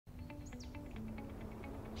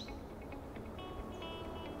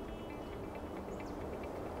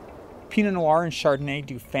Pinot Noir and Chardonnay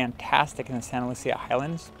do fantastic in the Santa Lucia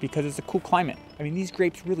Highlands because it's a cool climate. I mean, these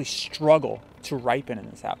grapes really struggle to ripen in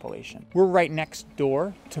this appellation. We're right next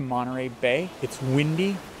door to Monterey Bay. It's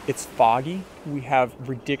windy, it's foggy. We have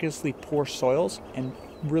ridiculously poor soils and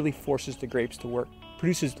really forces the grapes to work.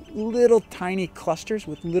 Produces little tiny clusters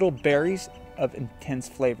with little berries of intense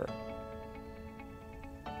flavor.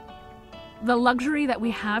 The luxury that we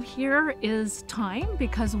have here is time,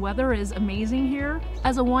 because weather is amazing here.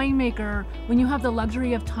 As a winemaker, when you have the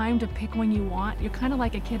luxury of time to pick when you want, you're kind of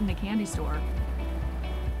like a kid in a candy store.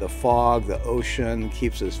 The fog, the ocean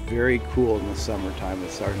keeps us very cool in the summertime.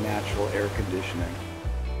 It's our natural air conditioning.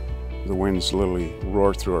 The winds literally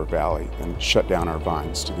roar through our valley and shut down our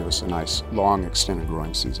vines to give us a nice, long, extended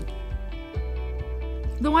growing season.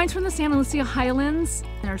 The wines from the Santa Lucia Highlands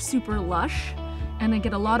are super lush, and they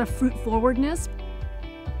get a lot of fruit forwardness.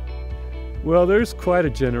 Well, there's quite a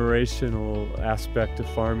generational aspect to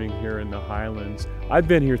farming here in the Highlands. I've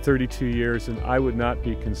been here 32 years and I would not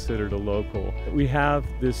be considered a local. We have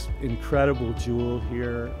this incredible jewel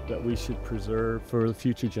here that we should preserve for the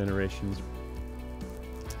future generations.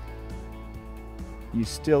 You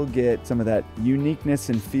still get some of that uniqueness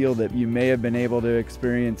and feel that you may have been able to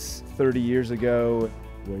experience 30 years ago,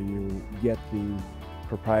 where you get the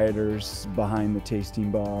proprietors behind the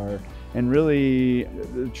tasting bar, and really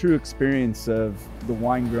the true experience of the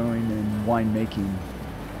wine growing and winemaking.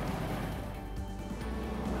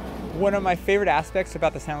 One of my favorite aspects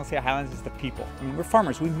about the Santa Lucia Highlands is the people. I mean, we're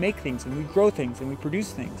farmers, we make things and we grow things and we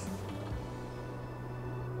produce things.